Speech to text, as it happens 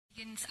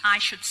I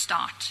should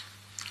start.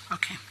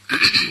 Okay.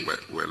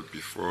 Well,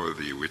 before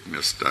the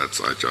witness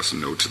starts, I just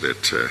note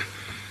that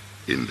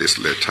in this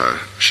letter,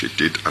 she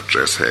did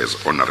address her as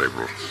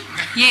honorable.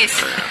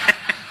 Yes.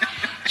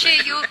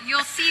 Chair,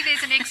 you'll see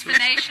there's an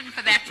explanation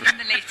for that in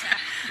the letter.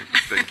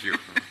 Thank you.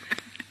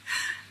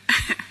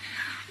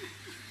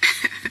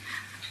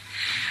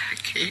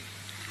 Okay.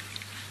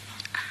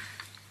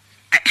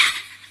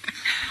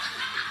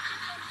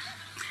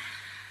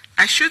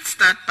 I should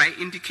start by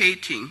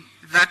indicating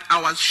that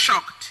I was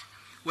shocked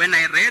when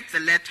I read the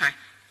letter,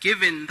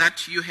 given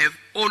that you have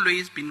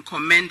always been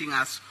commending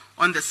us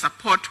on the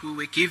support we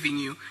were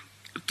giving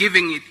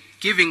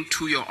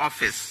to your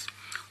office.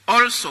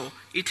 Also,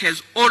 it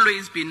has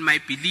always been my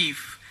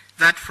belief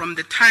that from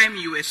the time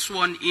you were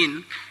sworn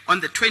in on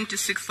the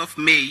 26th of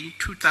May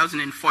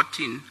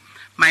 2014,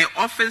 my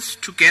office,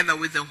 together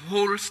with the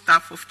whole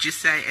staff of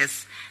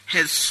GCIS,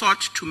 has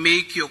sought to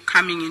make your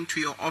coming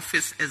into your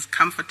office as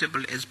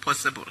comfortable as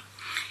possible.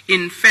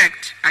 In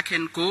fact, I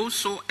can go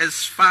so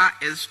as far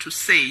as to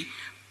say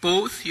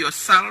both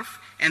yourself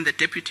and the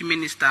Deputy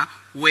Minister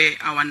were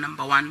our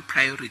 #1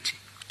 priority.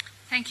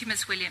 Thank you,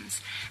 Ms.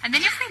 Williams. And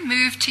then if we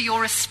move to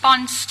your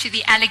response to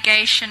the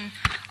allegation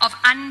of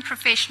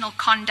unprofessional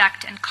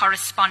conduct and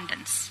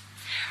correspondence.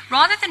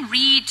 Rather than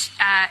read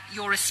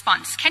your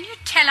response, can you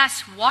tell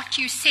us what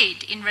you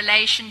said in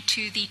relation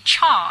to the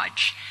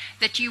charge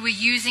that you were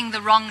using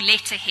the wrong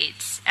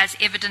letterheads as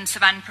evidence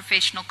of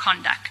unprofessional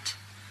conduct?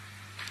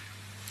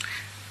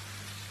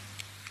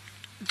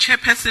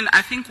 Chairperson,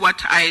 I think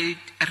what I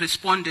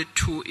responded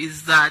to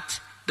is that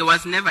there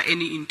was never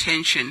any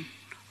intention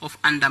of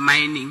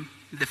undermining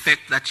the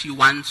fact that she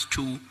wants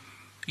to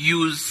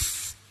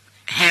use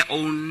her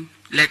own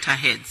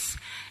letterheads.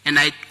 And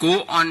I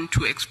go on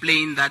to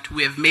explain that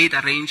we have made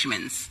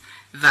arrangements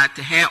that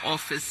her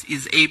office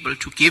is able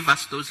to give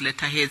us those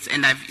letterheads,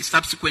 and I've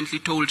subsequently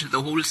told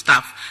the whole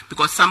staff,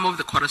 because some of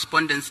the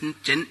correspondence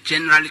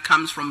generally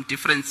comes from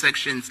different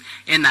sections,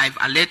 and I've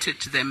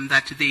alerted them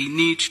that they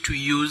need to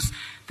use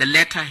the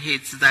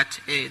letterheads that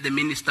the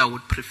minister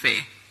would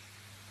prefer.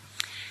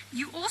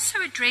 You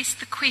also addressed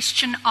the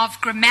question of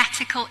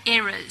grammatical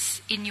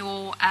errors in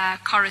your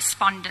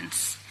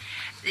correspondence.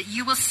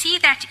 You will see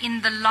that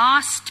in the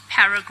last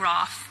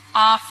paragraph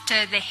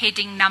after the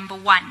heading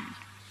 #1.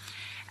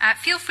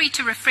 Feel free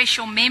to refresh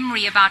your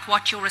memory about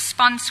what your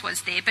response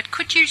was there, but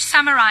could you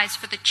summarize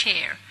for the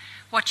chair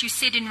what you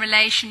said in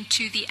relation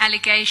to the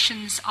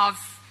allegations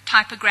of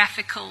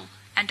typographical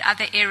and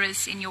other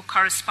errors in your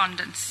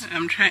correspondence?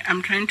 I'm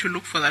trying to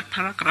look for that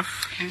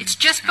paragraph. It's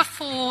just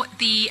before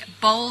the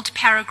bold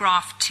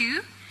paragraph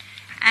 2.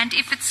 And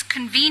if it's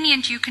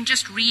convenient, you can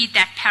just read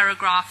that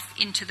paragraph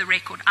into the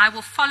record. I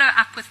will follow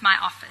up with my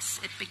office.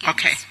 It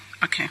begins.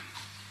 Okay.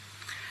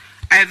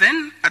 I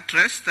then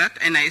address that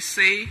and I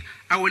say,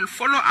 I will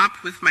follow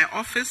up with my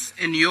office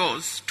and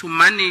yours to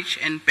manage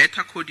and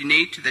better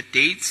coordinate the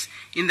dates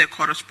in the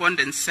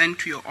correspondence sent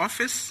to your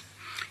office.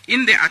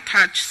 In the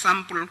attached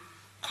sample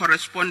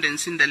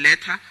correspondence in the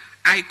letter,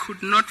 I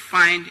could not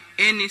find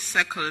any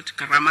circled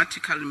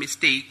grammatical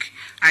mistake.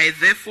 I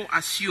therefore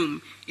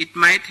assume it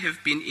might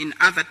have been in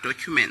other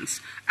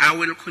documents. I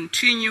will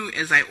continue,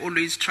 as I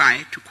always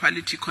try, to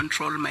quality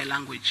control my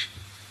language.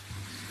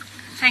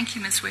 Thank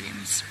you, Ms.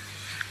 Williams.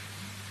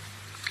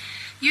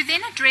 You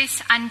then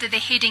address under the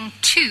heading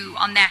 2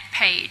 on that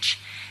page,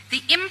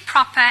 the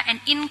improper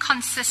and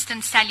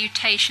inconsistent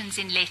salutations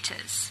in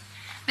letters.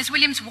 Ms.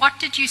 Williams, what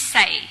did you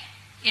say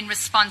in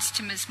response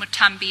to Ms.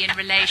 Muthambi in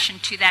relation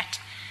to that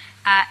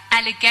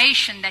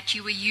allegation that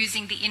you were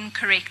using the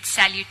incorrect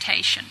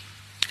salutation?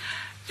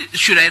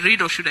 Should I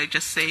read or should I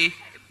just say?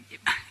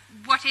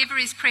 Whatever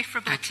is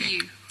preferable to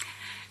you.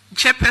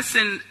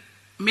 Chairperson,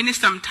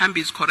 Minister Muthambi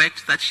is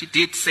correct that she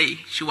did say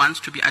she wants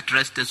to be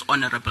addressed as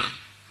honorable.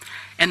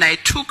 And I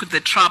took the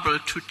trouble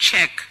to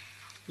check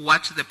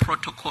what the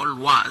protocol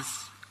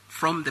was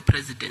from the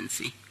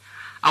presidency.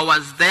 I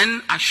was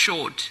then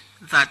assured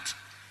that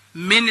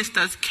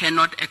ministers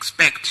cannot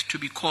expect to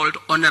be called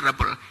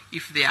honorable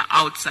if they are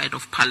outside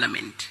of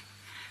Parliament.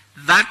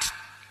 That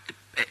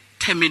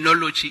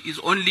terminology is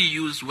only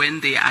used when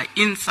they are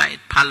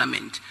inside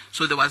Parliament.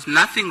 So there was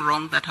nothing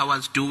wrong that I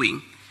was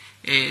doing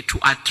to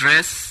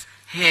address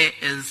her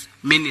as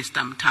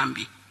Minister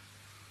Muthambi.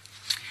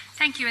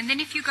 Thank you. And then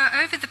if you go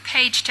over the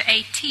page to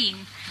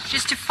 18,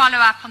 just to follow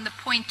up on the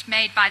point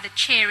made by the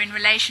chair in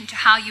relation to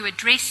how you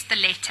addressed the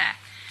letter,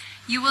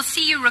 you will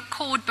see you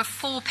record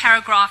before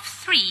paragraph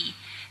 3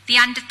 the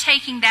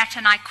undertaking that,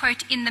 and I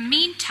quote, "In the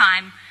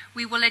meantime,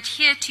 we will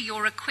adhere to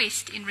your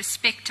request in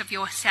respect of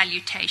your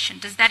salutation."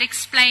 Does that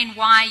explain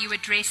why you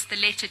addressed the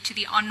letter to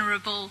the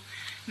Honourable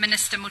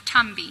Minister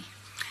Muthambi?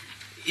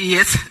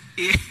 Yes.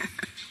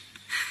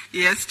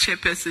 Yes,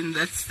 Chairperson,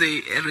 that's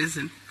the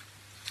reason.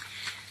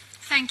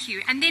 Thank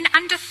you. And then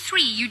under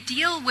 3, you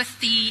deal with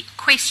the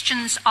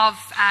questions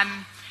of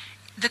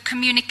the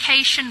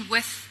communication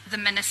with the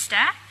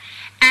Minister,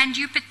 and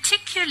you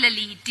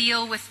particularly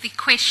deal with the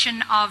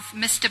question of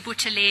Mr.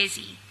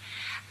 Buthelezi.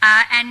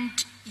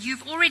 And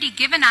you've already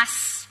given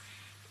us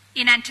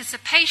in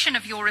anticipation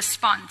of your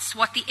response,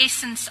 what the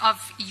essence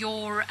of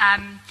your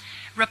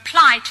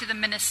reply to the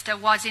Minister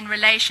was in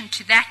relation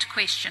to that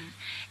question.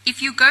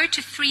 If you go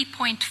to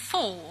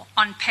 3.4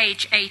 on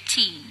page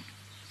 18,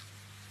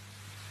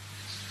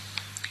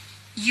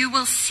 you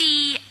will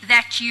see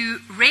that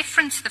you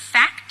reference the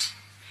fact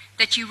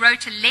that you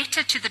wrote a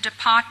letter to the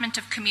Department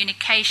of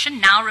Communication,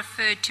 now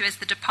referred to as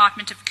the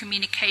Department of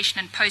Communication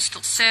and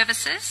Postal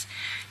Services,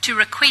 to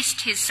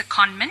request his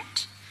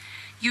secondment.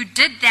 You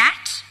did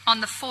that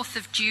on the 4th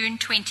of June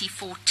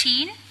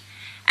 2014,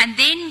 and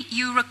then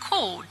you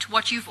record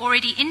what you've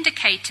already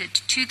indicated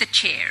to the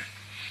Chair,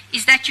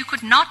 is that you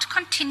could not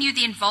continue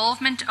the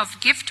involvement of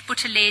Gift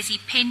Buthelezi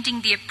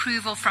pending the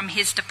approval from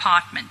his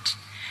department.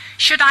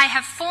 Should I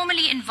have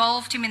formally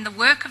involved him in the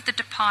work of the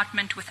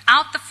department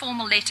without the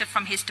formal letter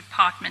from his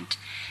department,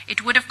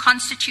 it would have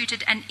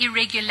constituted an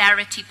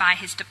irregularity by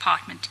his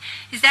department.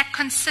 Is that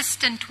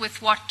consistent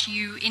with what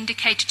you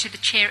indicated to the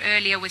Chair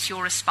earlier was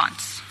your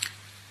response?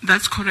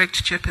 That's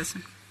correct,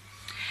 Chairperson.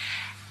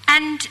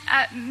 And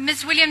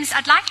Ms. Williams,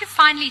 I'd like you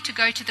finally to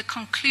go to the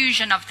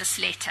conclusion of this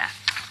letter.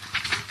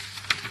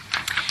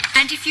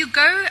 And if you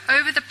go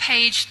over the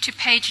page to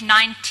page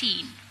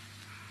 19,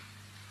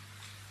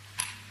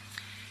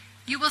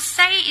 you will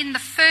say in the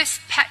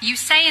first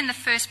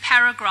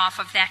paragraph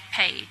of that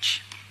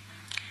page,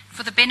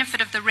 for the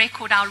benefit of the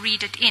record, I'll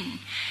read it in.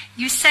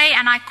 You say,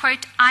 and I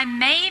quote, "I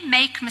may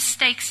make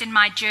mistakes in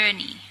my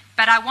journey,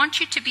 but I want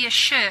you to be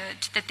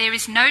assured that there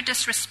is no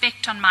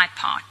disrespect on my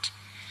part.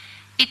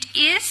 It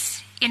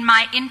is in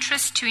my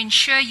interest to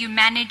ensure you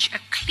manage a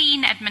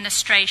clean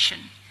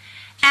administration,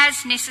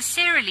 as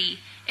necessarily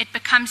it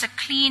becomes a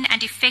clean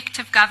and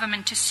effective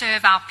government to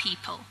serve our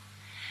people."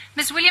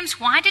 Ms. Williams,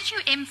 why did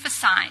you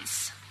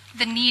emphasize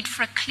the need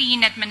for a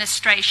clean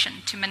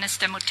administration to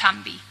Minister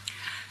Muthambi?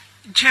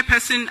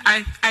 Chairperson,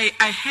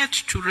 I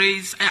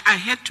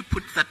had to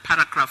put that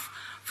paragraph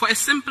for a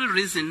simple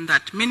reason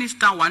that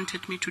Minister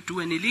wanted me to do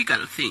an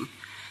illegal thing.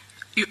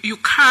 You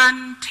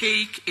can't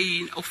take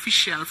an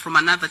official from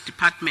another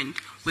department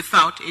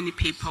without any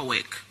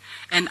paperwork.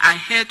 And I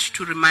had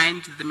to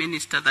remind the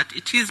Minister that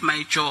it is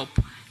my job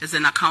as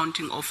an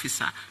accounting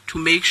officer to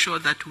make sure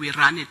that we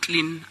run a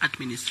clean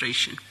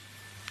administration.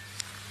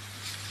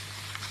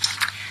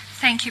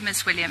 Thank you,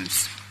 Ms.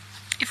 Williams.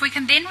 If we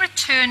can then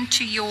return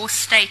to your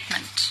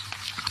statement.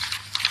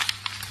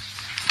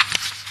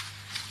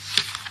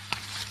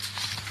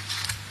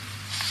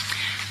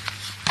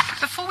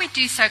 Before we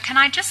do so, can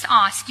I just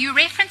ask, you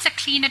reference a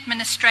clean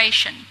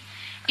administration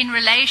in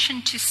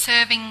relation to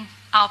serving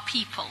our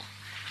people.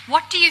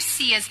 What do you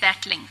see as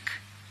that link?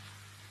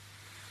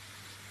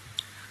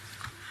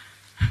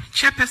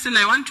 Chairperson,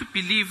 I want to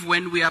believe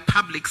when we are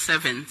public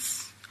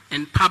servants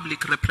and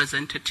public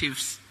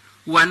representatives,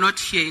 we are not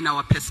here in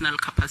our personal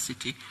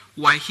capacity.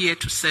 We are here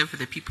to serve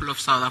the people of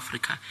South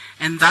Africa.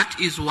 And that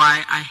is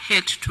why I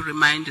had to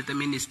remind the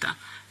Minister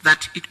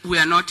that we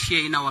are not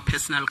here in our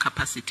personal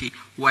capacity.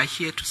 We are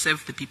here to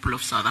serve the people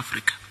of South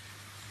Africa.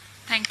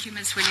 Thank you,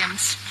 Ms.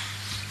 Williams.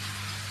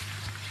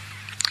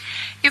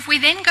 If we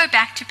then go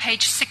back to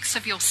page 6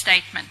 of your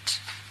statement,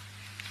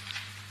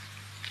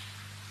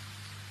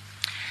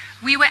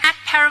 we were at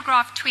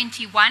paragraph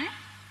 21,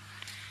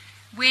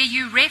 where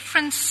you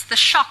reference the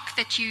shock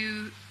that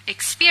you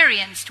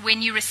experienced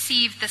when you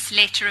received this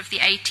letter of the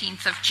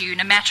 18th of June,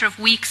 a matter of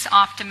weeks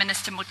after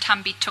Minister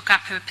Muthambi took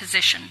up her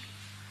position.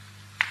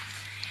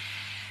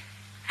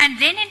 And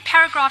then in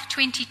paragraph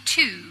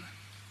 22,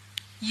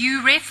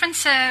 you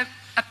reference an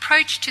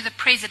approach to the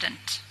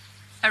President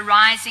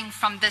arising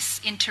from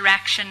this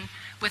interaction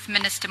with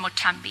Minister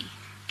Muthambi.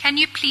 Can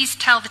you please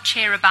tell the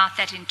Chair about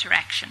that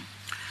interaction?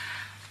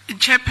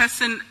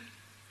 Chairperson,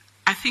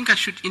 I think I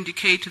should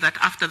indicate that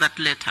after that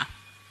letter,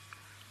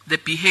 the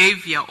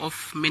behavior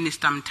of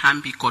Minister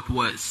Muthambi got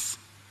worse.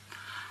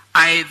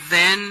 I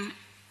then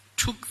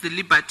took the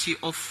liberty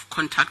of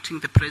contacting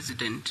the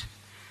President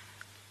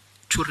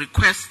to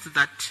request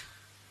that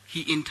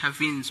he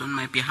intervenes on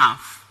my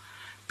behalf,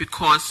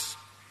 because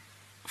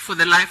for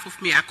the life of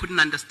me, I couldn't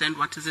understand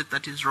what is it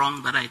that is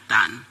wrong that I'd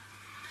done.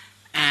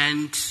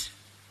 And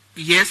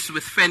yes,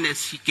 with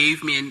fairness, he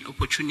gave me an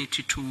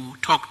opportunity to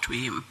talk to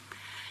him.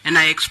 And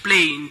I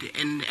explained,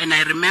 and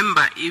I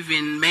remember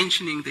even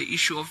mentioning the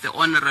issue of the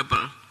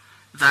Honorable,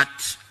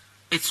 that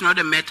it's not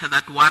a matter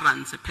that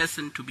warrants a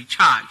person to be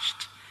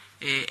charged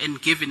and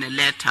given a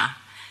letter.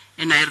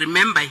 And I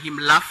remember him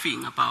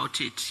laughing about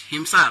it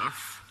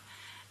himself.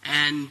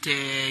 And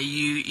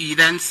he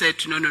then said,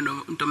 no,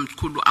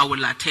 Ntomkhulu, I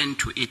will attend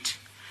to it.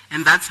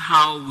 And that's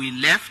how we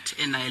left,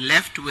 and I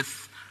left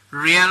with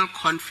real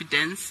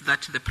confidence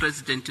that the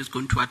President is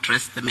going to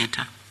address the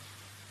matter.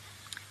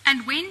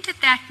 And when did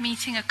that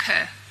meeting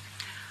occur?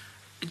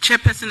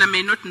 Chairperson, I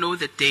may not know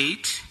the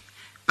date,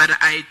 but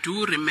I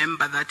do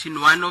remember that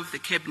in one of the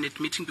cabinet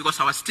meetings, because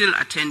I was still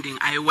attending,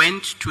 I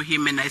went to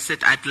him and I said,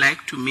 I'd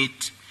like to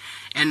meet.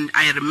 And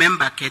I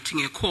remember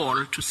getting a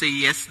call to say,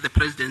 yes, the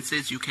President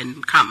says you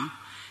can come.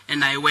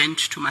 And I went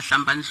to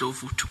Mahlamba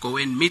Ndlovu to go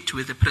and meet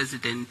with the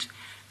President.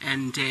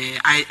 And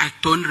I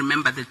don't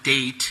remember the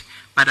date,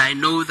 but I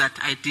know that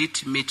I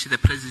did meet the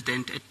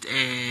President at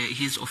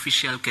his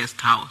official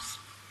guest house.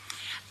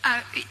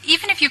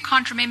 Even if you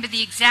can't remember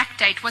the exact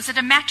date, was it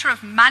a matter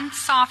of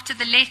months after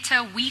the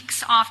letter,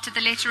 weeks after the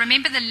letter?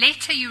 Remember, the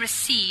letter you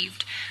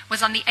received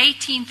was on the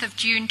 18th of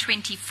June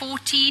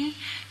 2014.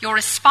 Your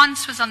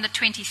response was on the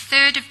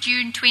 23rd of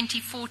June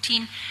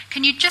 2014.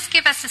 Can you just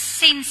give us a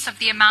sense of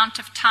the amount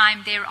of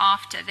time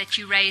thereafter that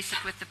you raised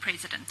it with the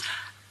President?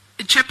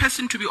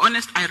 Chairperson, to be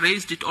honest, I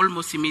raised it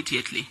almost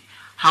immediately.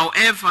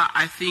 However,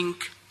 I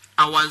think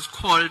I was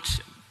called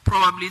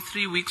probably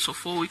 3 weeks or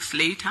 4 weeks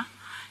later.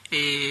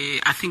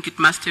 I think it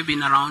must have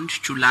been around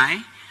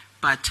July,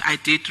 but I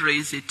did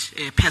raise it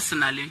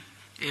personally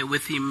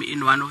with him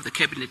in one of the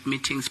cabinet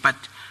meetings. But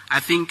I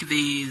think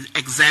the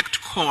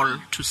exact call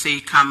to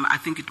say come, I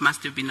think it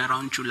must have been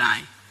around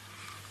July.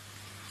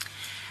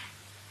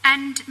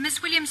 And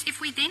Ms. Williams, if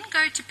we then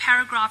go to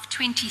paragraph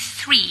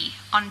 23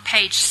 on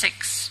page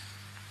 6,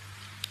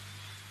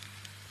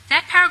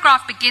 that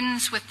paragraph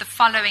begins with the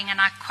following, and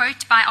I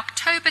quote, "By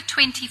October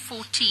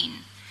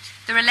 2014,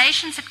 the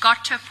relations had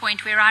got to a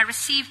point where I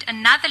received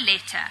another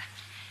letter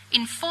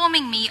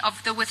informing me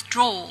of the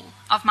withdrawal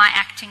of my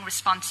acting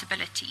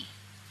responsibility."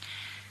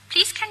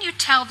 Please can you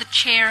tell the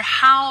Chair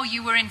how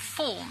you were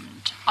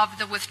informed of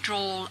the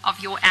withdrawal of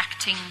your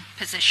acting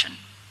position?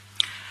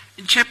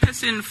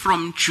 Chairperson,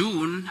 from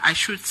June, I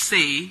should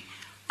say,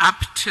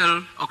 up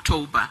till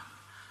October,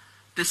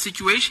 the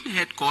situation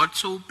had got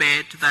so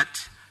bad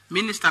that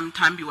Minister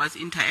Muthambi was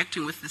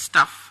interacting with the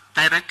staff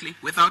directly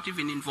without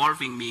even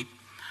involving me.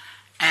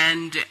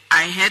 And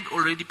I had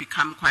already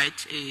become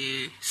quite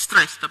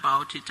stressed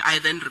about it. I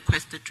then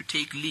requested to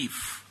take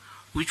leave,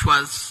 which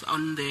was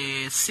on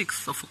the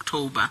 6th of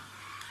October.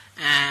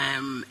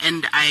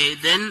 And I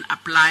then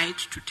applied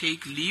to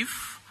take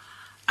leave.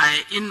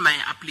 In my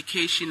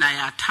application,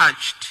 I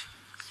attached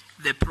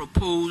the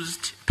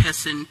proposed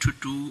person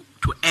to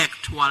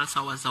act whilst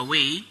I was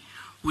away,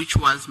 which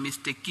was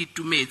Mr.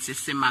 Kitumetse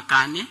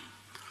Semakane,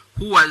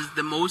 who was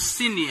the most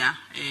senior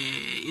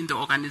in the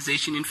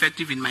organization. In fact,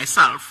 even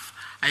myself,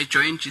 I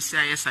joined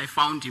GCIS, I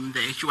found him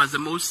there. She was the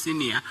most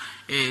senior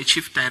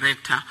chief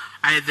director,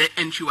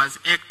 and she was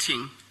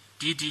acting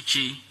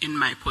DDG in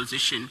my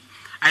position.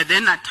 I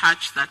then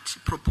attached that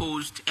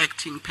proposed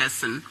acting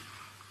person.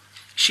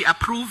 She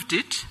approved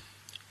it,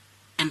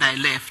 and I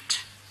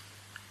left.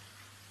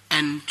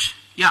 And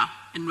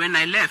when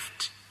I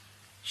left,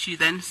 she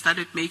then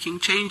started making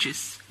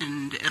changes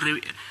and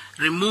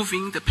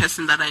removing the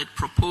person that I had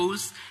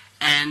proposed,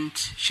 and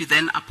she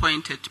then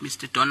appointed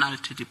Mr.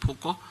 Donald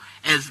Dipoko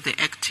as the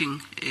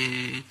acting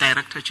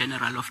Director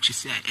General of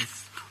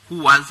GCIS, who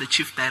was the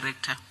Chief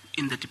Director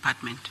in the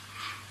department.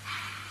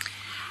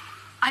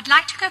 I'd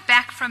like to go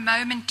back for a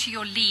moment to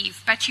your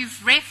leave, but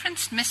you've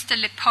referenced Mr.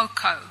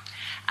 Lipoko.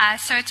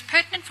 So it's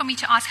pertinent for me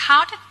to ask,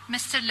 how did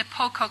Mr.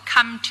 Lipoko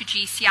come to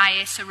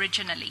GCIS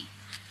originally?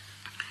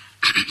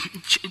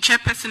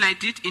 Chairperson, I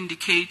did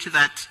indicate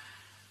that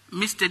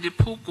Mr.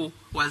 Lipoko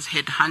was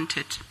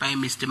headhunted by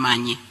Mr.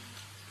 Manyi.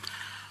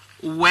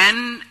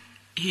 When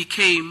he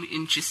came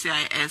in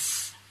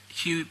GCIS,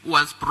 he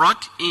was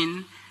brought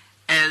in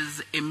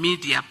as a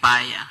media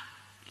buyer.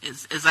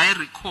 As I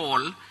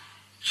recall,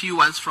 he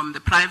was from the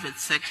private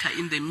sector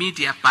in the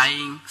media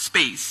buying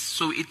space.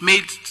 So it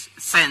made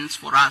sense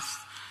for us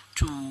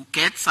to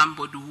get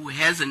somebody who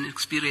has an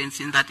experience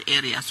in that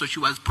area. So she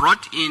was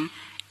brought in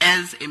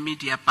as a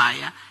media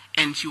buyer,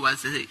 and she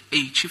was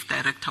a chief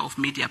director of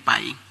media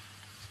buying.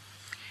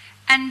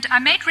 And I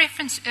made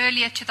reference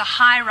earlier to the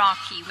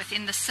hierarchy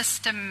within the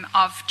system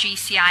of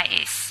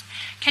GCIS.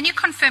 Can you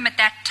confirm at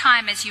that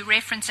time, as you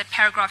reference at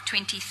paragraph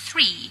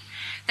 23,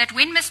 that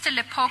when Mr.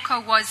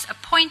 Lipoko was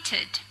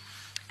appointed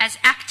as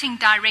acting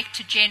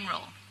Director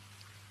General,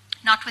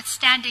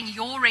 notwithstanding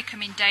your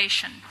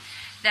recommendation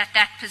that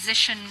that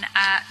position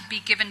be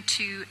given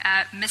to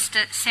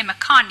Mr.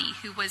 Semakane,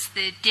 who was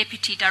the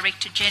Deputy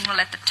Director General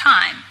at the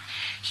time,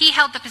 he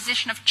held the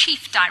position of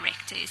Chief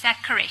Director, is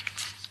that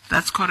correct?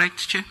 That's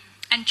correct, Chair.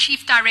 And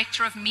Chief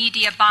Director of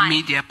Media Buying.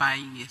 Media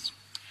Buying, yes.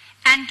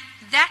 And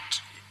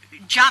that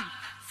jump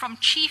from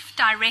Chief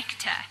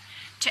Director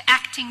to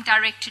Acting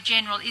Director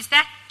General, is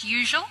that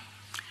usual?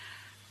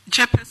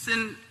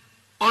 Chairperson,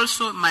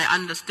 also my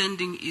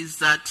understanding is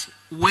that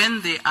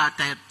when they are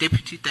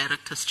Deputy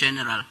Directors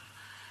General,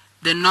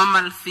 the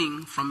normal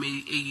thing from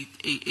a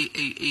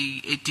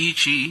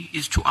DG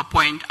is to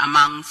appoint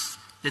amongst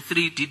the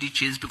 3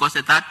 DDGs, because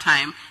at that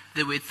time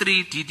there were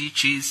 3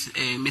 DDGs,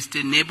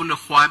 Mr. Nebula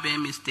Khwabe,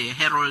 Mr.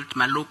 Harold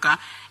Maloka,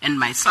 and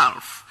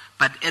myself.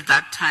 But at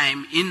that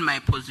time, in my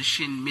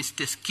position,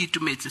 Mr.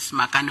 Kitumetse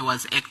Semakane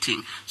was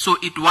acting. So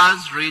it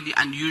was really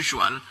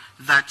unusual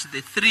that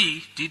the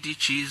 3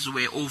 DDGs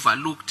were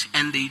overlooked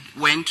and they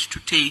went to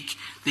take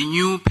the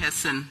new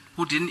person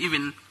who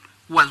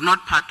was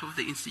not part of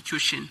the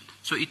institution.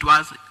 So it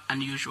was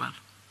unusual.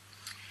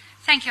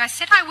 Thank you. I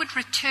said I would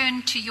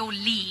return to your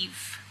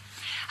leave.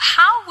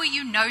 How were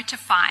you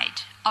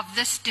notified of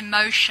this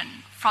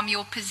demotion from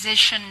your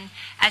position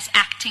as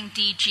acting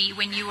DG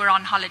when you were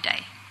on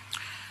holiday?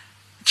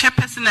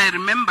 Chairperson, I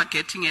remember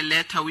getting a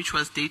letter which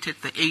was dated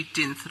the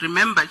 18th.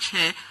 Remember,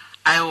 Chair,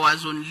 I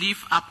was on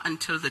leave up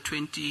until the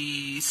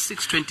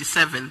 26th,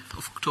 27th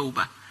of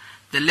October.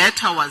 The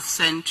letter was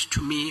sent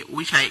to me,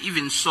 which I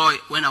even saw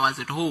when I was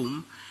at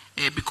home,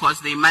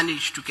 because they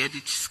managed to get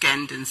it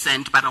scanned and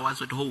sent, but I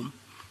was at home.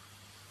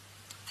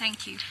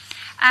 Thank you.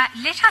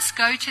 Let us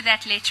go to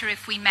that letter,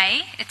 if we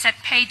may. It's at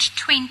page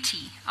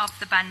 20 of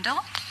the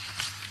bundle.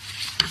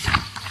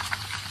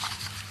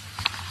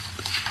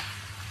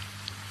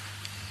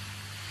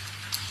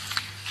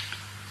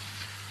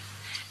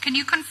 Can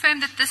you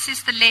confirm that this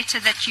is the letter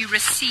that you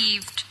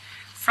received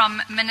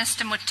from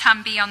Minister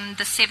Muthambi on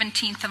the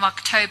 17th of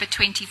October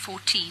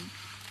 2014?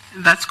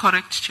 That's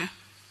correct, Chair.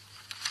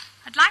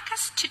 I'd like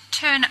us to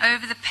turn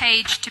over the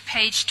page to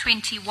page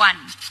 21.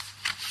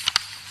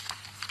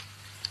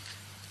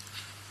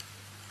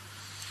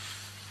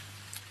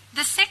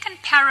 The second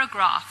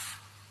paragraph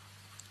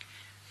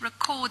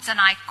records,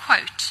 and I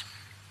quote,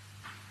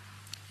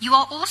 "You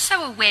are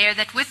also aware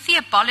that with the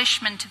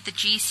abolishment of the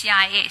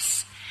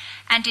GCIS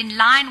and in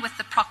line with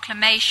the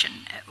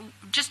proclamation,"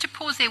 just to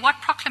pause there, what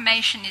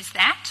proclamation is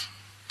that?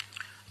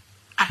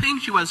 I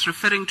think she was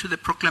referring to the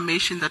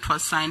proclamation that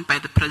was signed by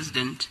the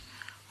President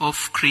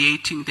of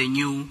creating the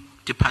new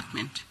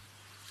department.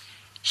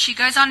 She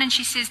goes on and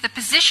she says, "The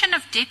position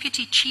of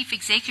Deputy Chief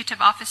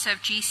Executive Officer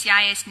of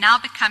GCIS now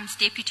becomes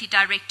Deputy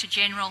Director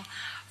General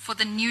for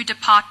the new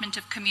Department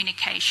of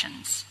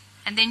Communications."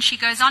 And then she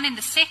goes on in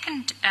the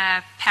second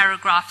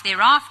paragraph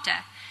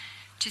thereafter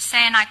to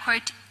say, and I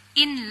quote,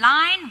 "In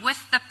line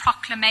with the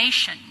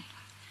proclamation,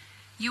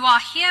 you are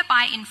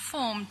hereby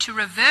informed to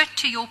revert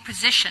to your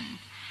position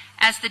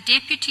as the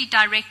Deputy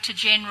Director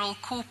General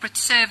Corporate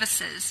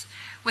Services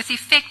with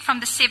effect from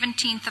the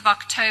 17th of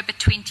October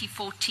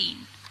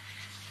 2014.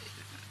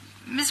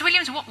 Ms.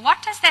 Williams,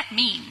 what does that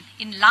mean?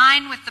 In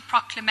line with the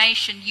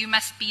proclamation, you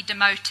must be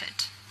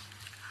demoted.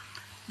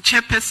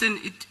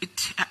 Chairperson,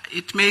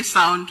 it may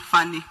sound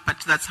funny,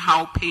 but that's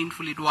how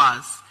painful it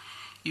was.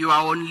 You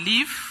are on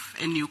leave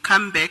and you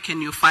come back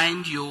and you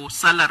find your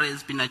salary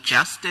has been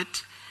adjusted.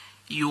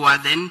 You are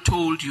then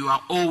told you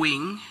are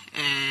owing,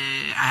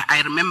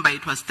 I remember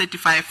it was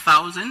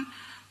 35,000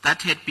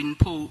 that had been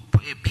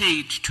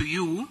paid to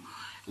you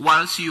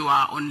whilst you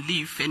are on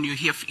leave, and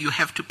you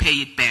have to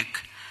pay it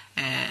back.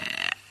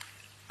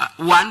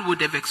 One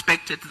would have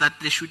expected that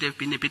there should have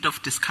been a bit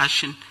of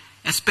discussion,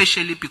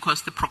 especially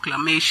because the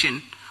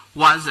proclamation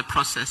was a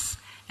process,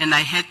 and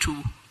I had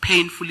to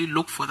painfully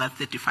look for that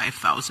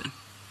 35,000.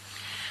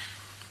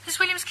 Ms.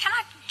 Williams, can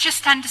I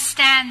just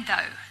understand,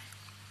 though,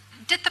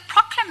 did the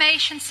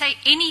proclamation say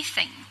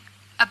anything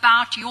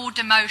about your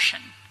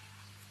demotion?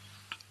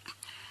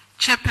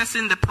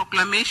 Chairperson, the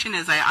proclamation,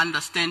 as I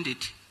understand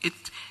it,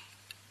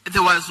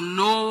 there was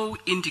no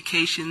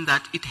indication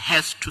that it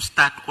has to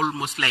start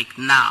almost like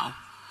now.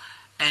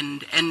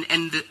 And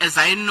as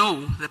I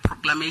know, the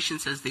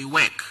proclamations as they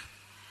work,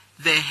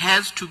 there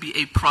has to be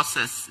a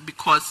process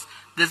because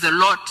there's a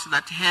lot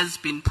that has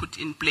been put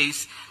in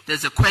place.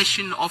 There's a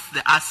question of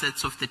the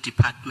assets of the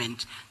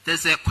department.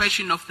 There's a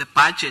question of the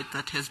budget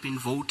that has been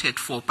voted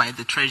for by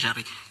the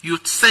Treasury. You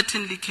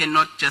certainly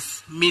cannot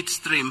just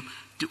midstream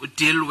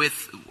deal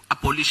with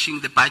abolishing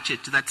the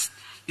budget that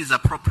is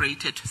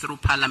appropriated through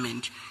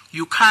Parliament.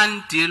 You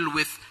can't deal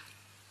with,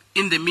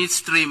 in the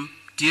midstream,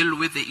 deal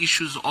with the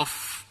issues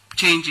of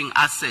changing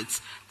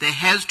assets. There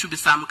has to be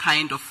some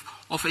kind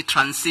of a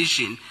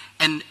transition.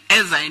 And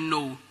as I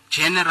know,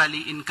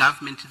 generally in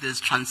government there's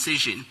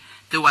transition.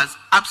 There was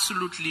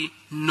absolutely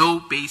no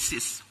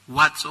basis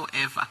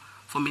whatsoever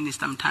for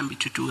Minister Muthambi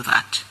to do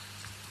that.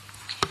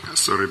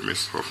 Sorry,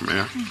 Ms.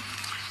 Hofmeyer.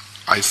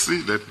 I see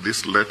that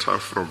this letter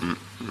from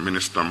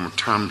Minister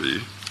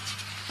Muthambi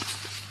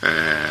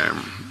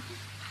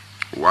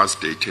was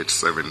dated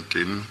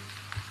 17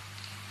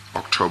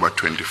 October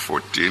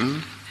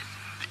 2014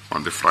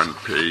 on the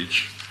front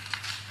page,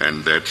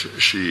 and that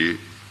she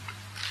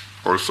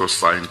also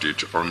signed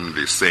it on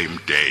the same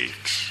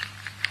date.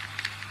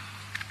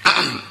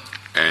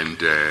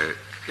 And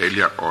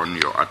earlier on,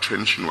 your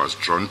attention was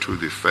drawn to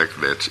the fact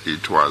that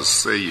it was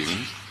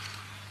saying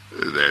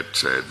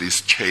that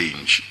this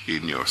change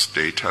in your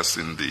status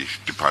in the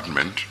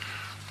department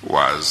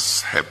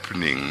was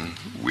happening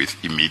with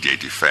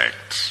immediate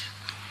effect.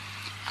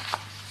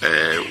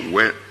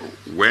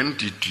 When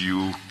did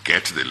you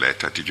get the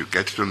letter? Did you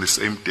get it on the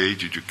same day?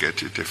 Did you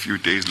get it a few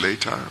days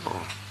later?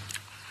 Or?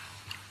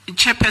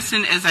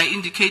 Chairperson, as I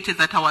indicated,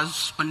 that I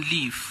was on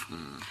leave.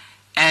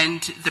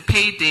 And the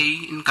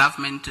payday in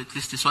government, at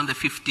least, is on the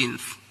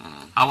 15th.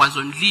 I was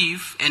on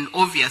leave, and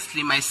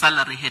obviously my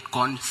salary had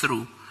gone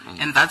through.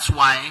 And that's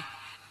why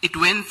it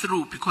went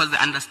through, because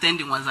the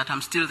understanding was that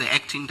I'm still the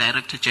acting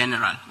Director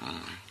General.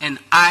 And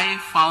I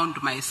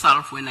found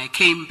myself, when I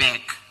came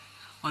back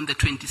on the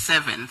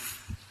 27th,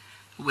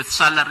 with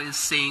salaries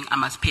saying I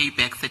must pay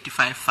back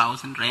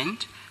 35,000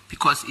 rand,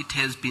 because it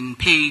has been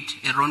paid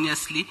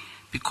erroneously,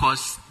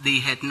 because they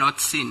had not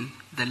seen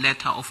the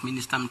letter of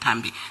Minister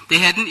Muthambi. They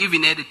hadn't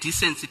even had a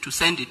decency to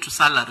send it to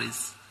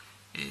salaries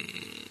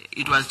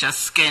It was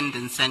just scanned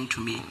and sent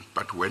to me.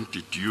 But when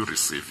did you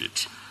receive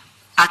it?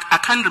 I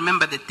can't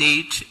remember the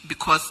date,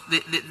 because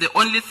the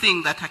only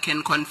thing that I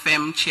can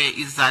confirm, Chair,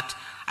 is that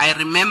I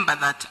remember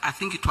that I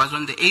think it was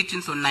on the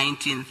 18th or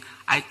 19th,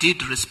 I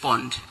did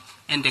respond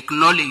and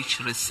acknowledge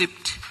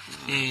receipt,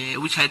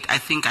 which I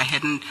think I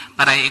hadn't,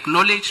 but I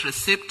acknowledged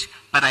receipt,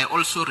 but I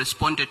also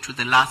responded to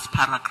the last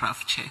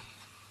paragraph, Chair.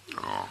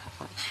 Oh.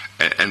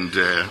 And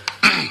the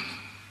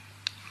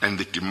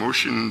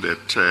demotion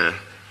that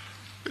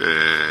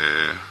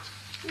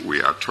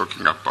we are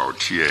talking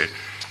about here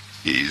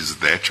is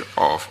that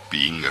of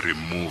being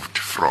removed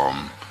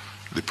from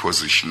the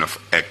position of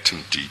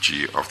acting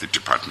DG of the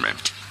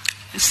department.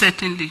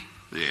 Certainly.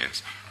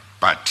 Yes.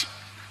 But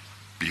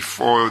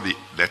before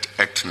that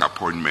acting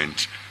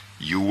appointment,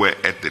 you were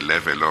at the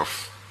level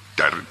of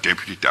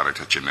Deputy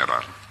Director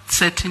General.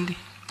 Certainly.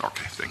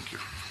 Okay, thank you.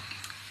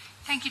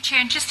 Thank you, Chair.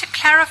 And just to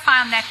clarify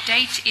on that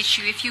date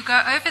issue, if you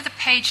go over the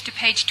page to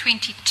page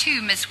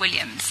 22, Ms.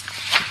 Williams,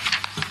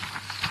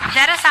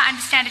 that, as I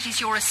understand it,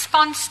 is your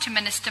response to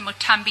Minister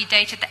Muthambi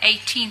dated the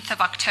 18th of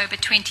October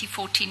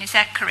 2014. Is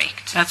that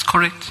correct? That's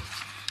correct.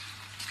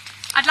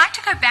 I'd like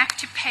to go back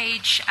to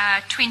page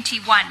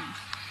 21.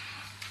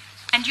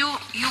 And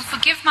you'll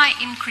forgive my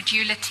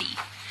incredulity.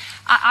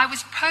 I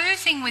was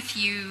posing with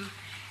you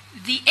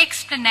the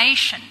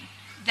explanation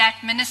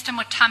that Minister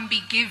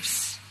Muthambi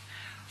gives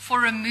for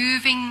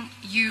removing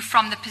you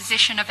from the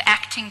position of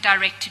Acting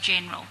Director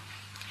General.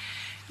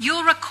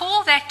 You'll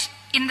recall that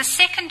in the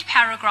second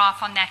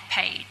paragraph on that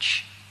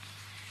page,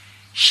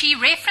 she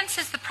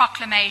references the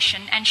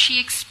proclamation and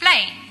she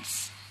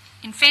explains,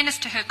 in fairness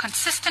to her,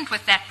 consistent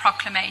with that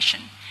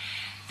proclamation,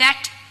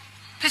 that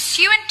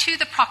pursuant to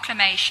the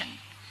proclamation,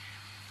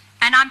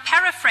 and I'm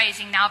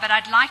paraphrasing now, but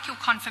I'd like your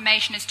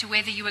confirmation as to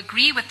whether you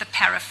agree with the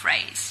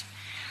paraphrase,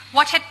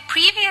 what had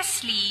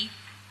previously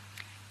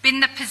been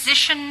the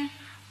position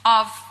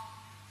of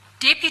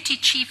Deputy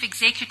Chief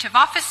Executive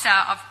Officer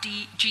of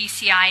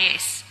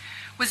GCIS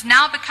was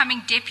now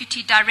becoming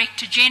Deputy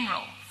Director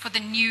General for the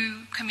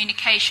new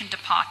Communication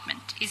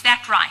Department. Is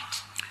that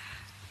right?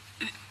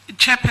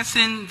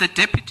 Chairperson, the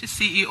Deputy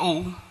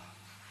CEO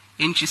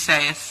in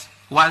GCIS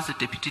was the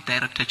Deputy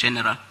Director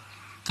General.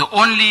 The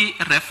only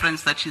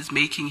reference that she's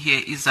making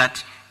here is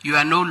that you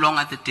are no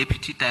longer the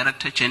Deputy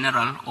Director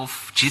General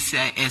of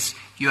GCIS.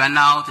 You are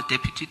now the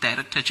Deputy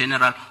Director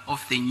General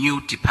of the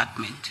new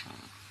department.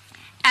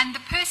 And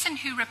the person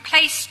who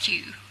replaced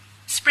you,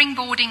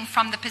 springboarding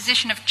from the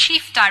position of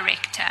Chief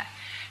Director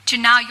to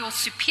now your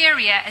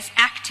superior as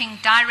Acting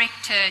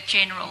Director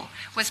General,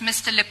 was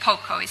Mr.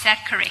 Lepoko. Is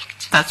that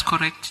correct? That's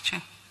correct,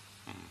 Chair.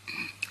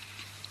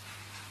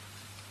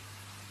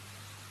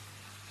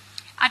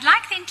 I'd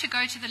like then to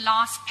go to the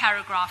last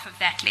paragraph of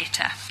that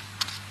letter.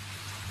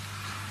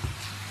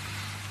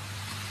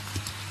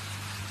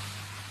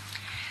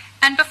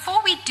 And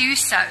before we do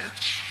so,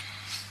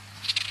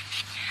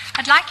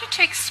 I'd like you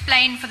to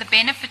explain for the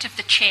benefit of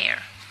the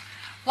Chair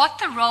what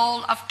the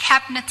role of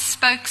Cabinet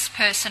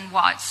spokesperson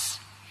was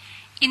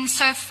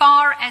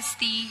insofar as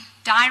the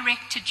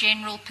Director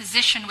General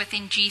position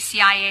within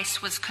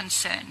GCIS was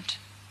concerned.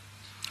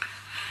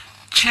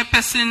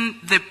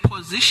 Chairperson, the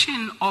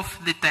position of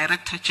the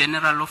Director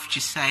General of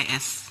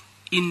GCIS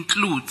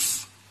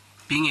includes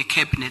being a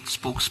Cabinet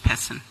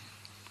spokesperson.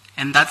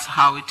 And that's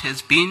how it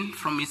has been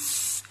from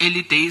its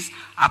early days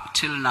up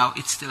till now.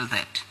 It's still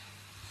that.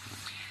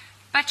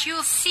 But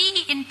you'll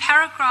see in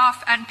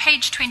paragraph, on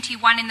page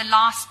 21 in the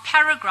last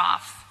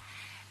paragraph,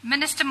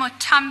 Minister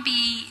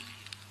Muthambi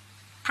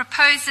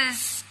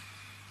proposes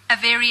a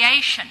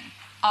variation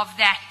of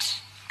that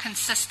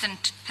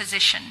consistent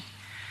position.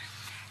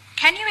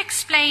 Can you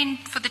explain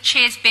for the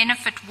Chair's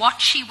benefit what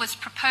she was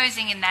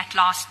proposing in that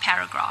last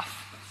paragraph?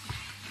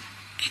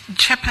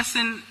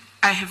 Chairperson,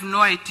 I have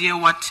no idea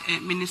what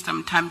Minister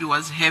Muthambi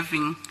was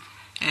having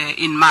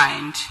in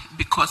mind,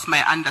 because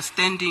my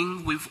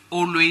understanding, we've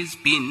always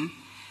been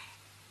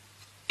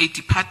a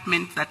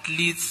department that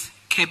leads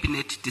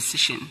cabinet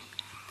decision.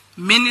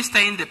 Minister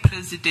in the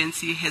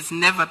presidency has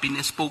never been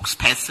a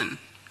spokesperson.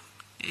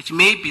 It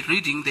may be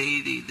reading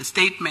the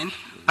statement,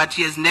 but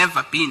he has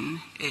never been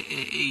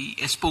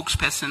a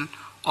spokesperson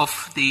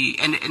of the,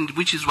 and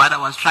which is what I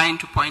was trying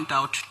to point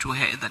out to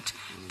her, that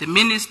the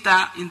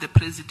minister in the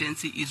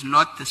presidency is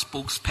not the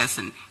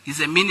spokesperson. He's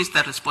a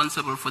minister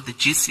responsible for the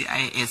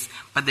GCIS,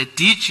 but the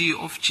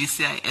DG of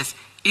GCIS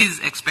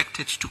is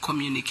expected to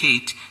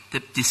communicate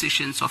the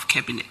decisions of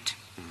cabinet.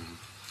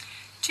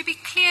 To be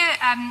clear,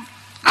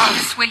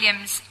 Ms.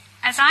 Williams,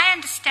 as I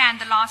understand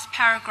the last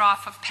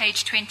paragraph of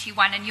page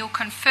 21, and you'll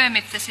confirm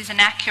if this is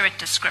an accurate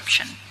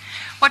description,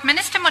 what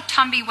Minister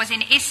Muthambi was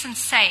in essence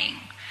saying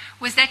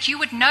was that you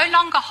would no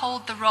longer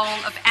hold the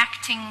role of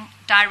Acting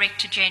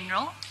Director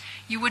General,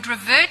 you would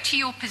revert to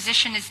your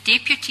position as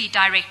Deputy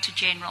Director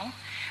General,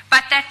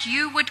 but that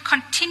you would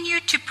continue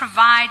to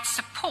provide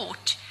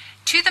support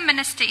to the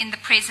Minister in the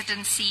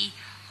Presidency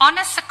on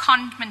a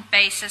secondment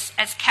basis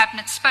as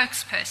Cabinet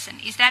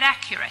spokesperson. Is that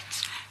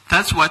accurate?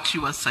 That's what she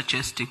was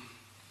suggesting.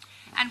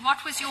 And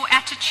what was your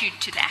attitude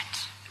to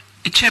that?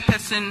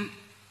 Chairperson,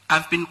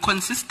 I've been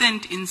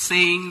consistent in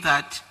saying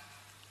that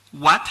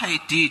what I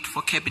did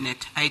for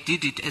Cabinet, I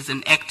did it as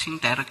an acting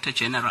Director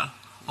General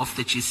of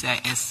the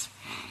GCIS.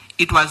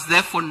 It was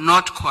therefore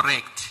not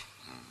correct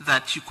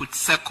that you could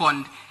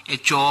second a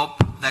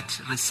job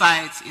that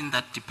resides in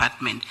that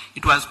department.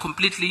 It was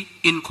completely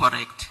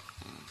incorrect.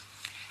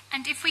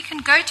 And if we can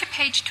go to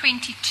page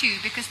 22,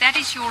 because that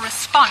is your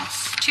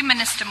response to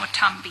Minister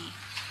Muthambi,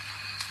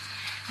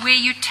 where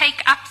you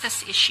take up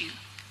this issue.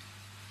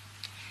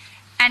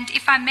 And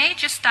if I may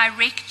just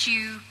direct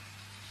you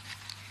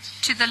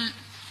to the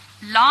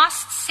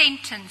last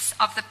sentence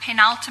of the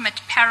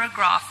penultimate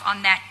paragraph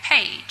on that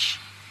page,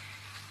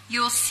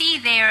 you'll see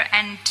there,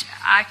 and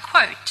I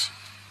quote,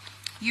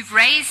 "You've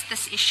raised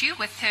this issue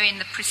with her in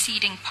the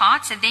preceding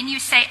parts," and then you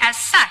say, "As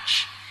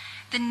such,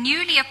 the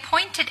newly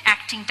appointed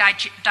acting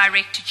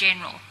Director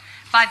General,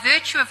 by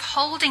virtue of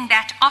holding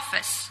that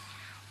office,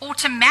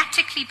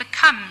 automatically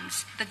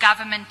becomes the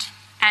government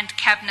and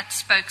cabinet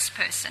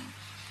spokesperson."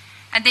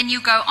 And then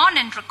you go on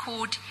and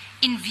record,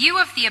 "In view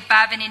of the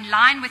above and in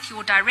line with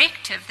your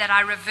directive that I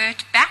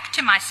revert back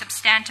to my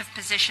substantive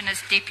position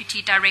as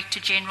Deputy Director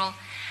General,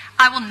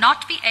 I will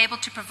not be able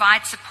to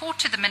provide support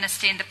to the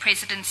Minister in the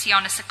Presidency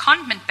on a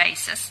secondment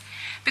basis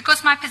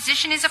because my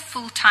position is a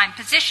full-time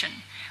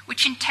position,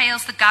 which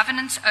entails the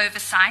governance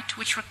oversight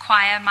which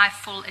require my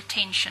full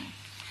attention."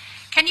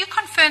 Can you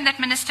confirm that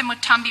Minister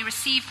Muthambi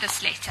received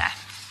this letter?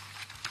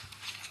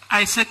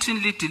 I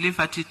certainly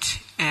delivered it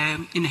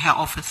in her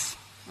office.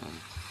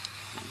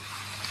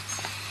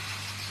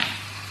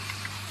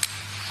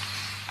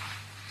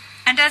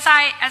 And as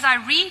I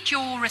read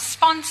your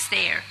response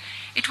there,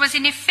 it was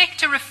in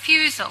effect a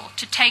refusal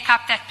to take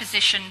up that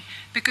position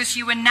because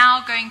you were now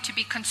going to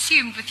be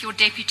consumed with your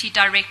Deputy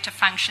Director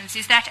functions.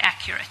 Is that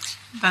accurate?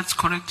 That's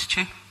correct,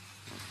 Chair.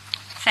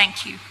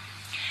 Thank you.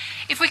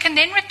 If we can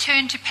then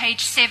return to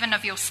page 7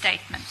 of your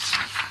statement.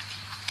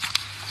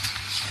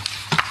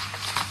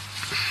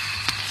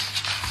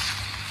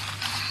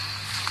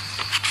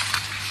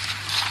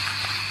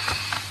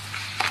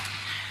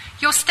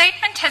 Your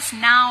statement has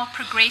now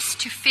progressed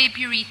to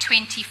February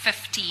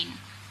 2015.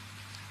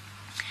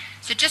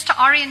 So just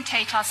to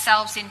orientate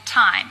ourselves in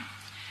time,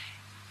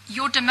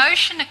 your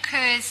demotion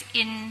occurs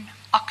in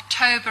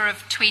October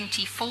of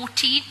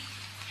 2014.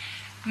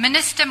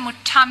 Minister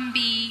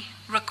Muthambi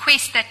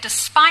requests that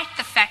despite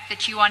the fact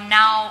that you are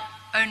now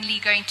only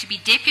going to be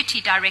Deputy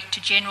Director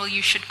General,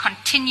 you should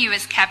continue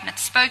as Cabinet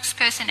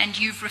spokesperson, and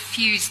you've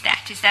refused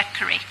that. Is that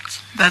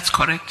correct? That's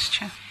correct,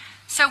 Chair.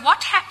 So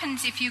what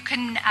happens, if you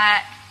can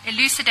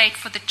elucidate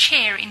for the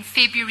Chair, in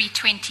February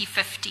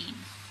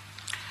 2015?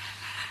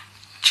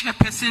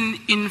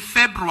 Chairperson, in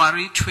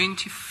February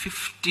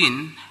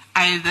 2015,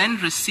 I then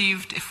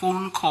received a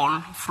phone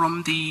call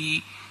from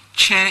the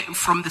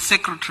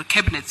Secretary,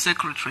 Cabinet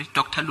Secretary,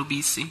 Dr.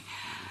 Lubisi,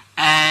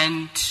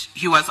 and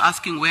he was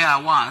asking where I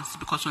was,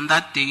 because on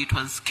that day it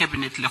was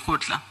Cabinet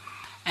Lekgotla,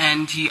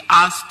 and he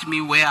asked me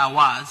where I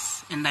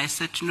was, and I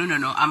said,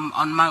 no, I'm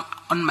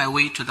on my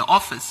way to the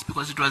office,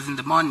 because it was in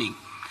the morning.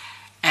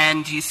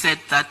 And he said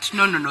that,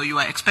 no, you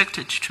are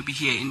expected to be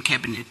here in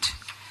Cabinet.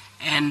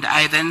 And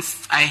I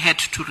had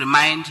to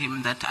remind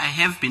him that I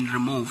have been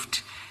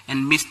removed,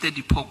 and Mr.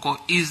 Dipoko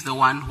is the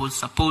one who's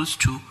supposed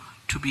to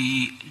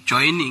be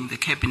joining the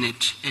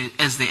Cabinet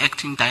as the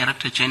acting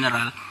Director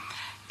General.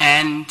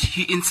 And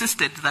he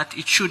insisted that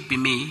it should be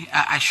me,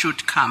 I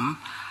should come.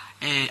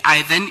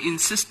 I then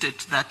insisted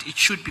that it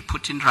should be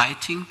put in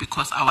writing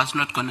because I was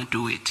not going to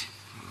do it.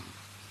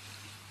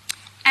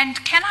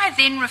 And can I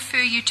then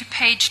refer you to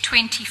page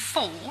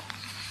 24?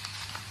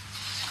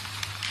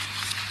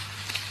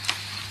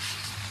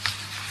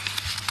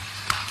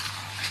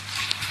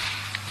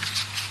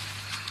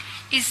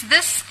 Is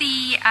this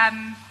the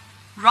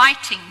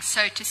writing,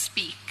 so to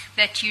speak,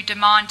 that you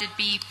demanded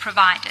be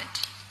provided?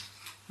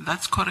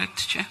 That's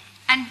correct, Chair.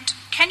 And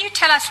can you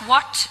tell us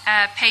what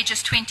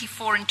pages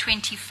 24 and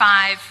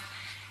 25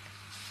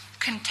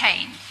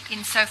 contain,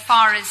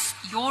 insofar as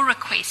your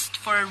request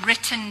for a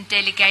written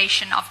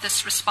delegation of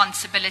this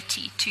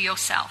responsibility to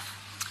yourself?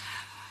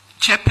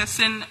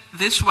 Chairperson,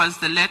 this was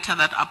the letter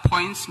that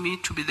appoints me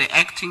to be the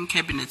acting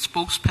Cabinet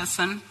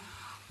spokesperson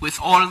with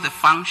all the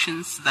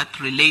functions that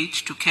relate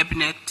to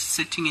Cabinet,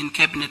 sitting in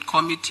Cabinet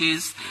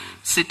committees,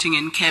 sitting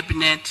in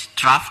Cabinet,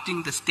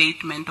 drafting the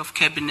statement of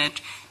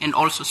Cabinet, and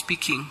also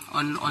speaking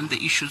on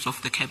the issues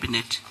of the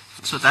Cabinet.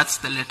 So that's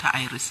the letter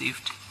I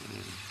received.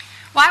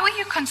 Why were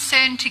you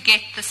concerned to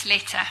get this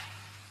letter?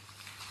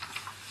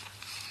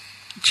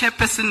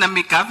 Chairperson, I'm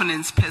a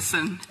governance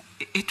person.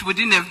 It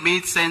wouldn't have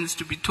made sense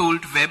to be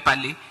told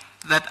verbally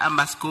that I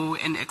must go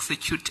and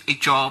execute a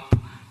job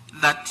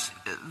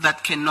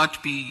that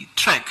cannot be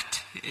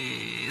tracked.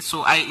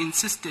 So I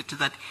insisted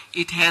that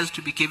it has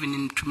to be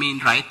given to me in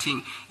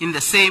writing, in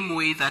the same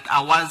way that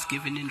I was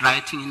given in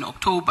writing in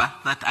October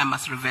that I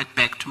must revert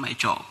back to my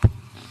job.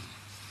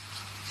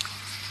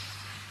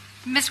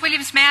 Ms.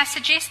 Williams, may I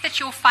suggest that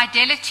your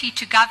fidelity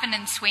to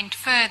governance went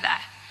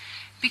further?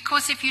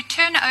 Because if you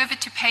turn over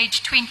to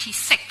page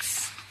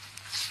 26,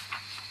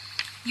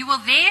 You will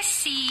there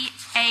see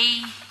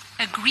an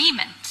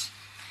agreement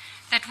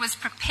that was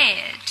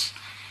prepared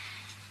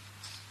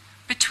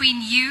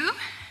between you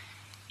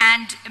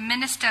and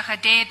Minister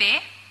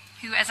Radebe,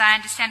 who, as I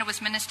understand it,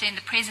 was Minister in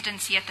the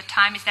Presidency at the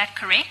time. Is that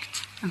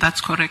correct?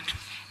 That's correct.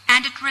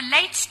 And it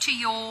relates to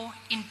your,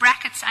 in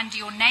brackets under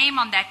your name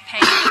on that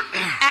page,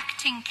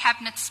 acting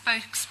cabinet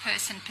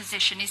spokesperson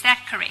position. Is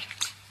that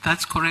correct?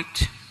 That's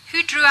correct.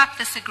 Who drew up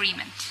this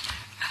agreement?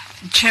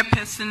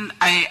 Chairperson,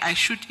 I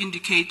should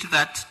indicate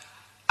that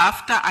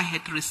after I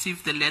had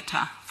received the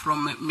letter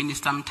from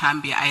Minister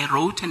Muthambi, I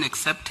wrote an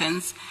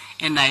acceptance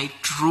and I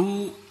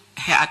drew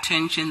her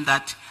attention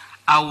that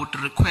I would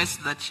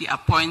request that she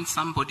appoint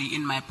somebody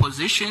in my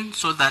position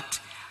so that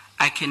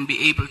I can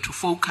be able to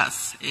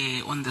focus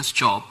on this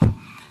job.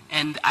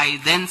 And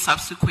I then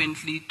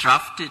subsequently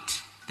drafted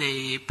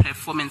the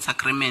performance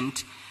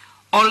agreement,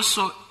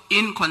 also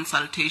in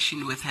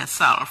consultation with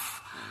herself.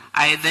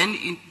 I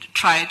then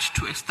tried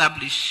to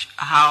establish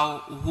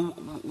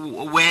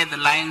where the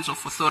lines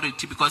of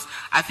authority, because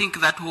I think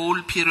that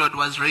whole period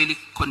was really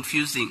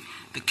confusing.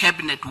 The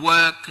cabinet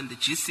work and the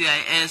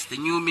GCIS, the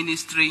new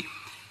ministry.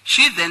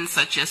 She then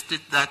suggested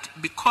that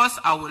because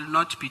I will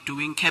not be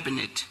doing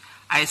cabinet,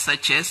 I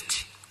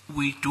suggest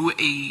we do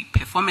a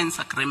performance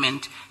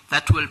agreement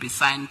that will be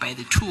signed by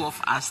the two of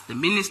us, the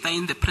minister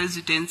in the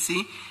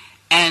presidency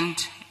and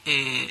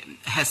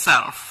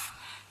herself.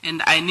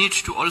 And I need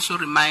to also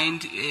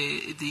remind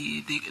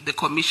the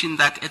commission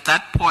that at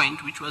that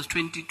point, which was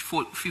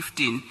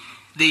 2015,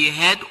 they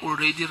had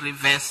already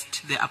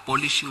reversed the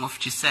abolishing of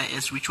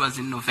GCIS, which was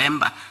in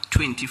November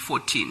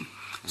 2014.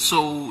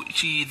 So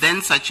she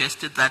then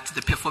suggested that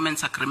the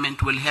performance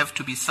agreement will have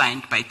to be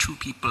signed by two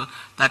people,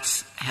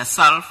 that's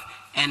herself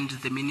and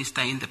the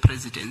minister in the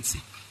presidency.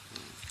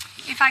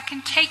 If I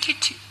can take you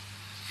to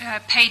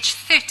page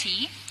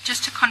 30,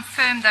 just to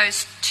confirm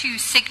those two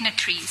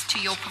signatories to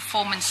your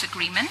performance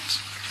agreement.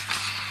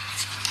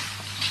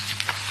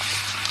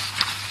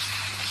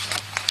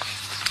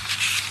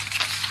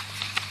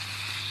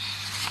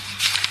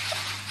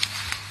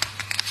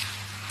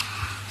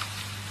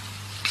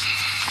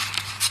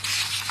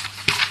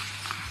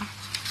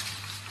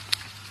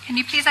 Can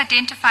you please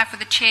identify for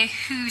the Chair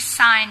who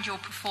signed your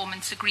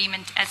performance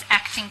agreement as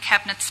acting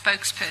cabinet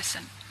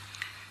spokesperson?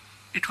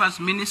 It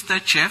was Minister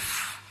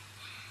Jeffrey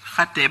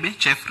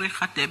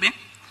Radebe,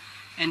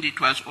 and it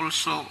was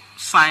also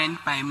signed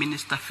by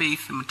Minister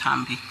Faith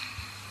Muthambi.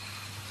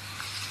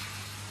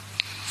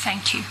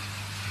 Thank you.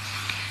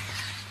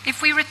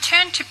 If we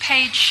return to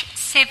page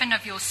 7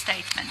 of your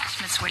statement,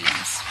 Ms.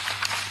 Williams.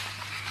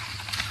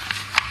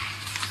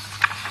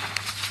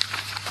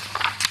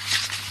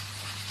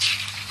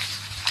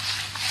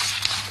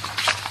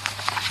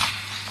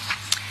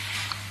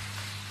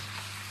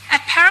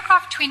 At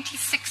paragraph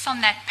 26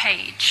 on that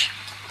page,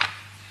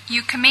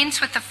 you commence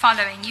with the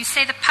following. You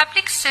say the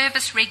Public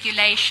Service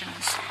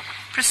Regulations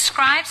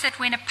prescribes that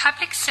when a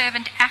public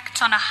servant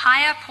acts on a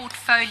higher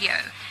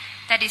portfolio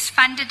that is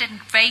funded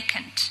and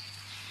vacant,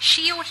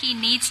 she or he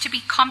needs to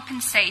be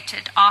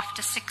compensated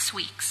after 6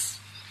 weeks.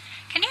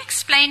 Can you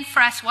explain for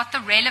us what the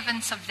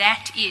relevance of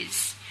that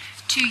is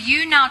to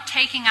you now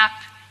taking up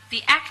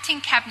the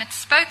acting cabinet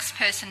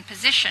spokesperson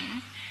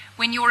position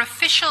when your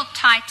official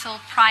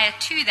title prior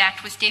to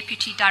that was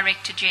Deputy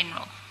Director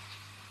General?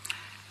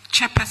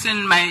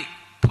 Chairperson, my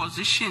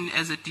position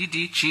as a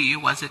DDG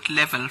was at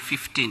level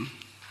 15.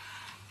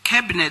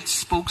 Cabinet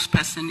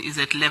spokesperson is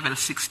at level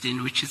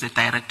 16, which is a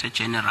Director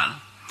General.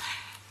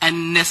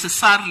 And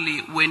necessarily,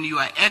 when you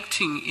are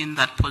acting in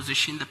that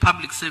position, the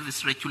Public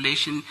Service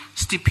Regulation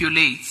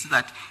stipulates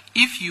that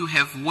if you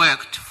have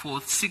worked for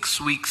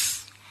 6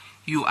 weeks,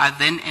 you are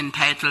then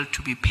entitled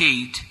to be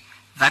paid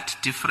that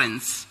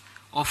difference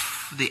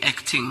of the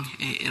acting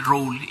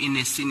role in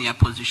a senior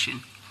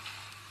position.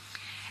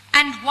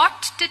 And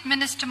what did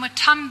Minister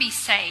Muthambi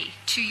say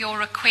to your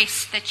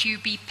request that you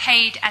be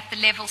paid at the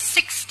level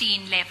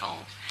 16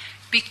 level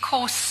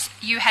because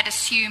you had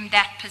assumed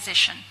that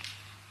position?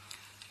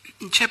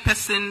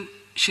 Chairperson,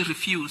 she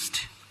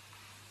refused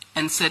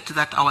and said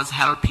that I was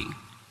helping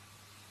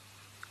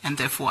and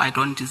therefore I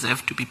don't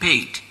deserve to be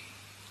paid.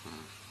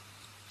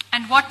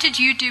 And what did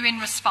you do in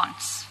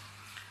response?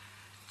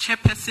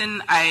 Chairperson,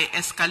 I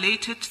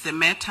escalated the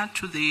matter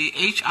to the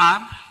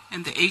HR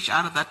and the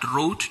HR that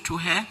wrote to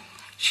her.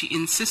 She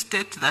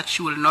insisted that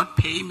she will not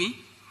pay me.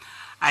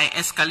 I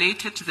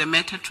escalated the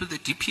matter to the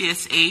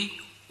DPSA,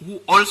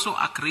 who also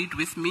agreed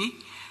with me,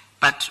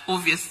 but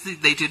obviously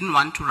they didn't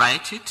want to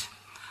write it.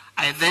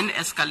 I then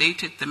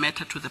escalated the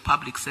matter to the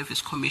Public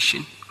Service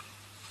Commission.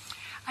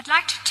 I'd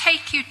like to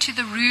take you to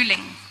the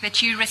ruling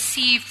that you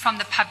received from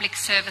the Public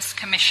Service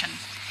Commission.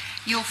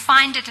 You'll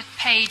find it at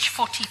page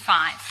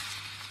 45.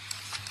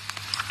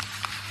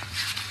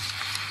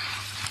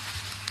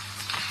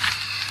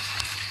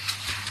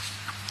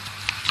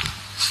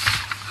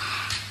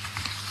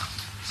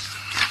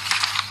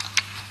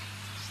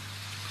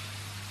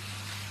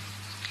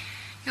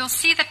 You'll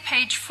see that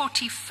page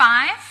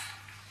 45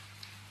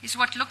 is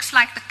what looks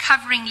like the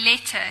covering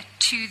letter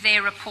to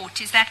their report.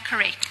 Is that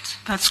correct?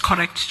 That's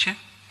correct, Chair.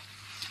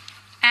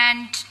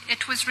 and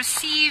it was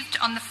received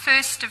on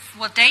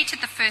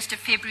dated the 1st of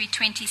February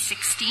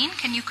 2016.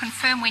 Can you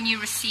confirm when you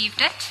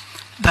received it?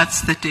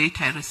 That's the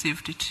date I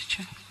received it,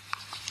 Chair.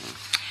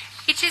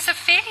 It is a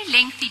fairly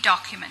lengthy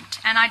document,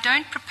 and I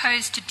don't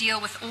propose to deal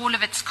with all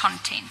of its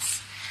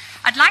contents.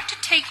 I'd like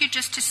to take you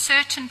just to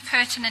certain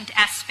pertinent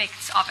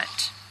aspects of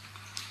it.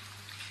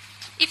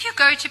 If you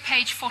go to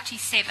page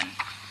 47,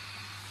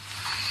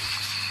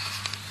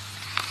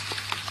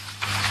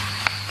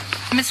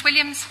 Ms.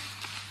 Williams,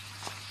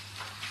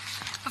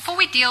 before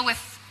we deal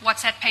with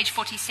what's at page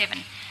 47,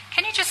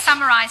 can you just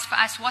summarize for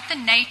us what the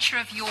nature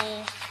of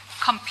your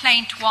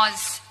complaint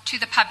was to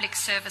the Public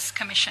Service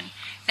Commission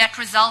that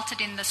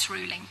resulted in this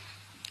ruling?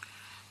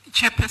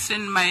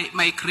 Chairperson,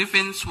 my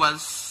grievance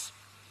was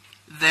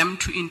them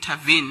to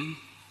intervene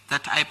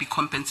that I be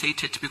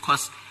compensated,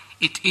 because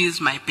it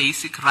is my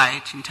basic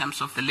right in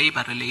terms of the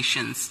labor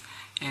relations,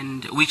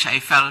 and which I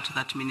felt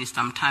that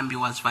Minister Muthambi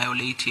was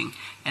violating,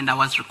 and I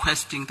was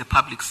requesting the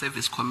Public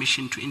Service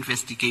Commission to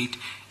investigate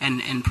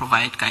and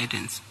provide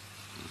guidance.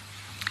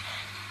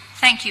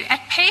 Thank you.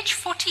 At page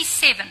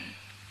 47,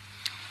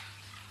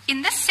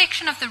 in this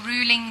section of the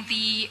ruling,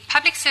 the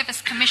Public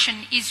Service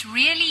Commission is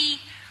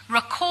really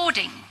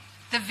recording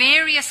the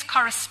various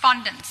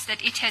correspondence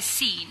that it has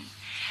seen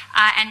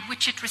and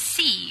which it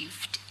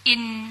received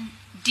in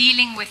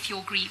dealing with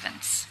your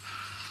grievance.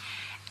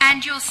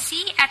 And you'll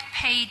see at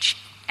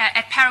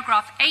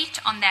paragraph 8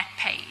 on that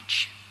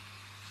page,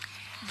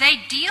 they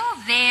deal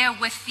there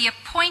with the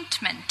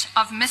appointment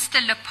of Mr.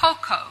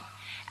 Lepoko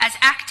as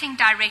Acting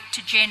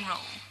Director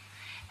General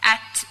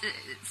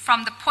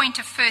from the point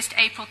of 1st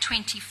April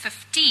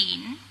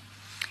 2015,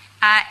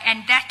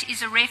 and that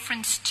is a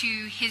reference to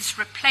his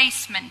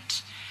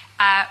replacement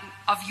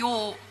of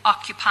your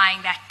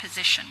occupying that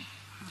position.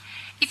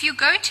 If you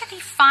go to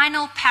the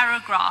final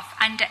paragraph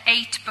under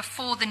 8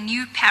 before the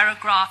new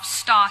paragraph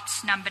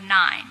starts, number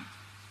 9,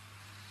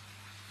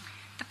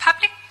 the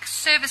Public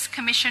Service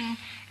Commission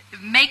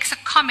makes a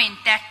comment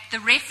that the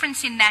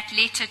reference in that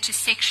letter to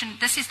section,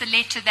 this is the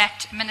letter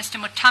that Minister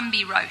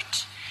Muthambi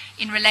wrote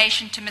in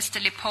relation to Mr.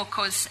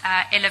 Lepoko's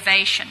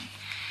elevation.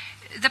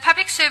 The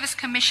Public Service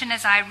Commission,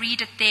 as I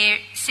read it there,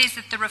 says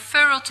that the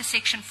referral to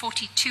section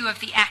 42 of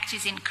the Act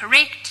is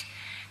incorrect.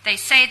 They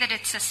say that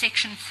it's a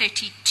section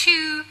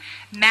 32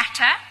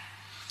 matter.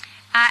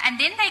 And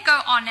then they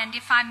go on, and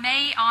if I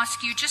may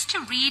ask you just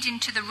to read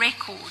into the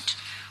record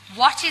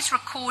what is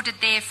recorded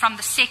there from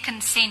the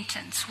second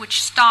sentence,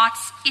 which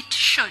starts, "It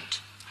should."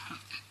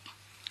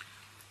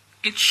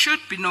 It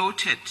should be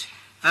noted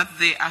that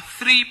there are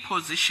 3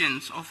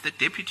 positions of the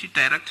Deputy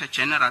Director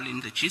General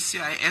in the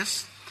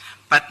GCIS,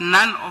 but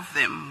none of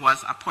them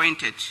was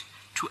appointed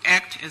to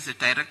act as a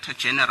Director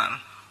General,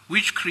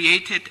 which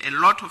created a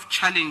lot of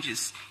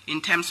challenges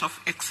in terms of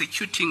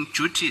executing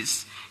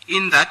duties,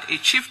 in that a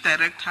Chief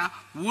Director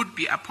would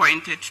be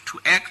appointed to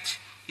act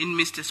in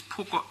Mr.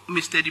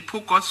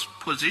 Dipuko's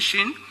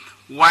position,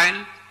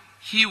 while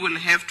he will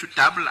have to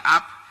double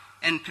up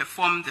and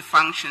perform the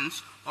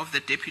functions of the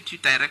Deputy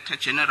Director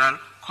General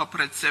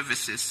Corporate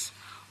Services,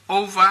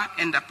 over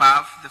and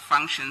above the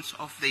functions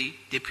of the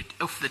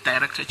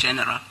Director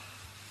General.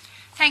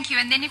 Thank you.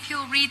 And then if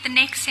you'll read the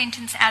next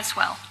sentence as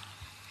well.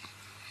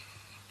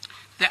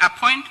 The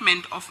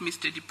appointment of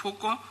Mr.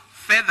 Dipuko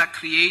further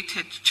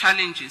created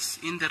challenges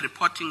in the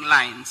reporting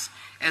lines,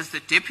 as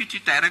the Deputy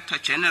Director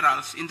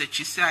Generals in the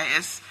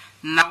GCIS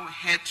now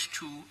had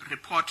to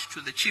report to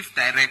the Chief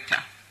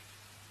Director.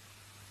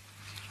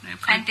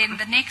 And then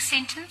the next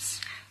sentence.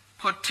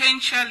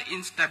 Potential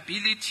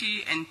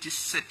instability and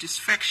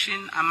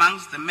dissatisfaction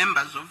amongst the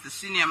members of the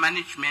senior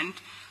management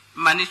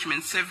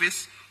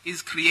service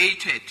is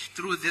created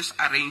through this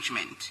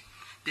arrangement.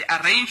 The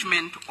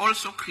arrangement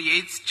also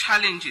creates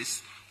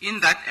challenges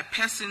in that a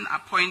person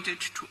appointed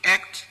to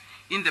act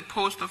in the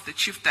post of the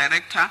Chief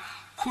Director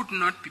could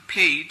not be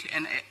paid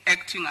an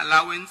acting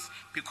allowance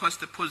because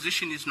the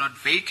position is not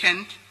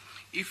vacant.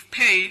 If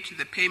paid,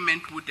 the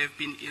payment would have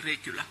been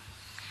irregular.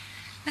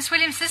 Ms.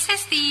 Williams, this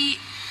is the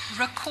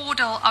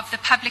recordal of the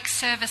Public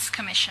Service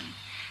Commission.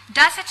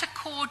 Does it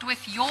accord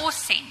with your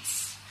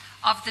sense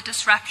of the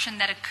disruption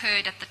that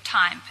occurred at the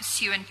time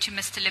pursuant to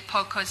Mr.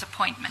 Lepoko's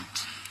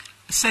appointment?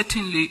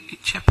 Certainly,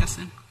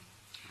 Chairperson.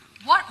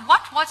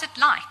 What was it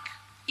like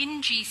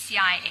in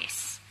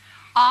GCIS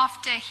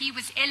after he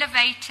was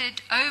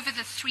elevated over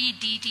the 3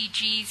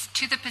 DDGs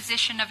to the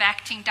position of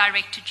Acting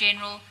Director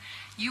General?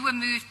 You were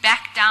moved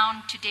back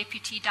down to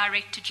Deputy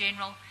Director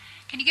General.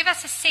 Can you give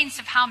us a sense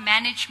of how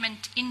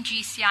management in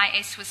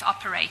GCIS was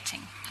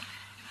operating?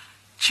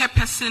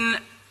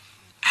 Chairperson,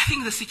 I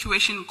think the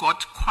situation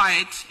got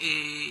quite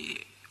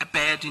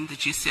bad in the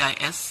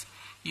GCIS.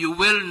 You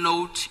will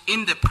note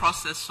in the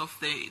process of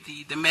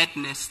the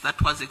madness that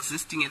was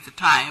existing at the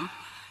time,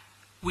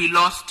 we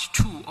lost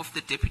 2 of the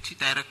Deputy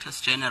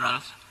Directors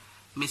General,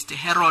 Mr.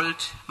 Harold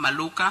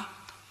Maluka,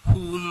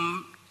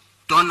 whom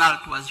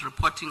Donald was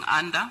reporting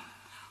under.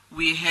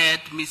 We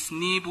had Ms.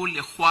 Nibu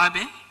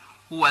Lehwabe,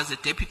 who was a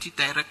Deputy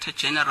Director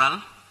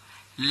General,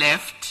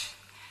 left,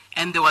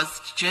 And there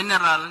was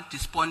general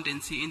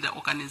despondency in the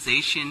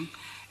organization,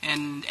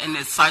 and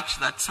as such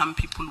that some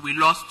people, we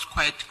lost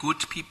quite good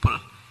people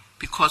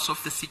because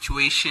of the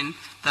situation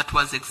that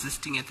was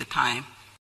existing at the time.